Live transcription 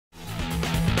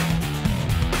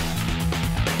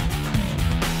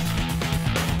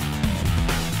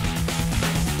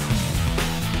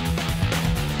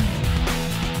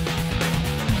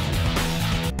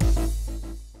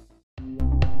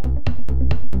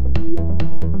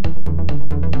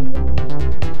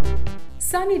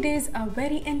Sunny days are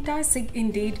very enticing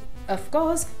indeed. Of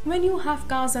course, when you have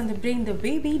cars on the brain the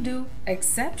way we do,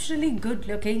 exceptionally good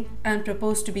looking and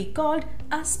proposed to be called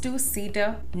as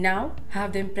two-seater. Now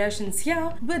have the impressions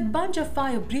here with bunch of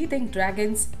fire-breathing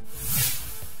dragons.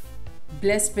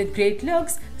 Blessed with great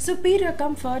looks, superior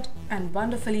comfort and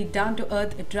wonderfully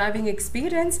down-to-earth driving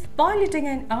experience, piloting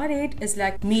an R8 is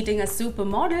like meeting a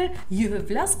supermodel you have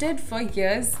lusted for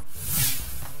years.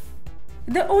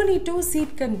 The only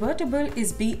two-seat convertible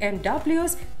is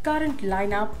BMW's current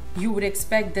lineup. You would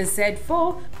expect the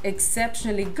Z4,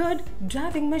 exceptionally good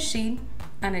driving machine,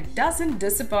 and it doesn't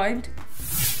disappoint.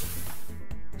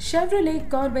 Chevrolet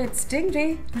Corvette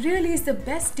Stingray really is the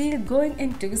best deal going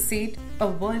in two-seat, a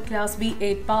world-class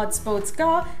V8 powered sports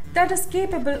car that is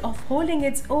capable of holding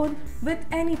its own with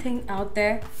anything out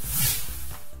there.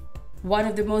 One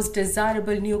of the most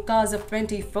desirable new cars of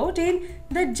 2014,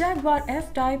 the Jaguar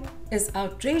F-Type is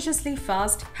outrageously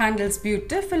fast, handles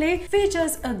beautifully,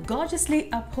 features a gorgeously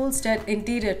upholstered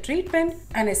interior treatment,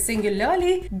 and is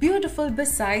singularly beautiful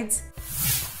besides.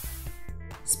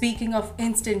 Speaking of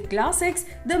instant classics,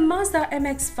 the Mazda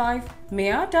MX-5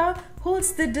 Miata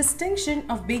holds the distinction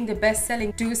of being the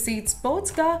best-selling two-seat sports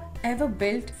car ever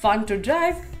built. Fun to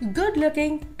drive,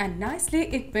 good-looking and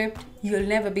nicely equipped. You'll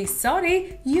never be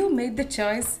sorry you made the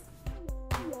choice.